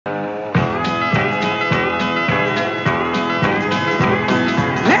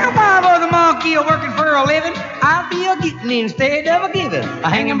be a working for a living. I'll be a getting instead of a giving. A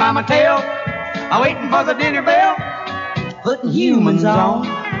hanging by my tail, a waiting for the dinner bell, putting humans on.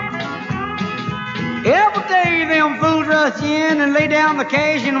 Every day them fools rush in and lay down the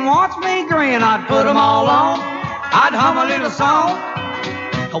cash and watch me grin. I'd put them all on, I'd hum a little song,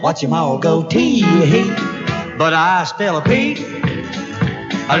 I'd watch them all go tee-hee. But I spell a P,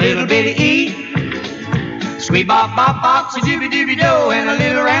 a little bit of E, sweet bop bop bop, so dooby dooby do, and a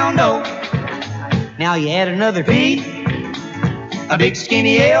little round O. Now you add another P, a big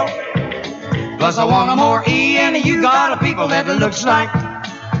skinny L, plus I want a more E, and you got a people that looks like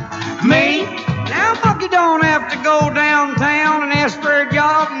me. Now monkey don't have to go downtown and ask for a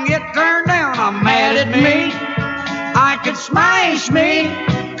job and get turned down. I'm mad at me, I could smash me,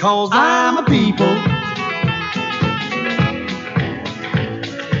 'cause I'm a people.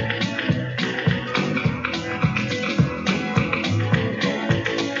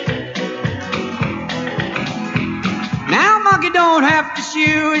 Monkey don't have to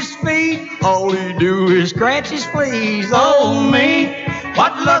shoe his feet, all he do is scratch his fleas. Oh me,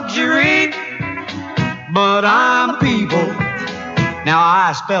 what luxury, but I'm a people. Now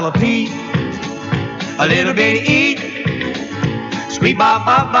I spell a P, a little bit of E, sweet bop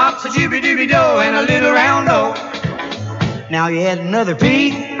bop bop, so dooby dooby do, and a little round O. Now you add another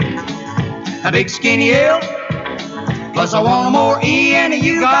P, a big skinny L, plus I want more E, and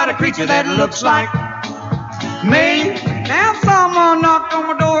you got a creature that looks like me. Now if someone knocked on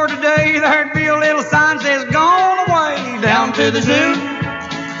my door today, there'd be a little sign says gone away down to the zoo,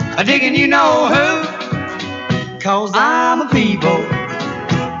 a digging you know who, 'cause I'm a people.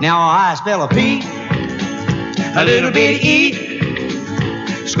 Now I spell a P, a little bit of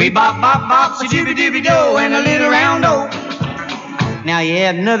E, sweet bop bop bop, so dooby dooby do, and a little round O. Now you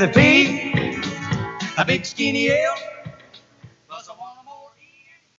add another P, a big skinny L,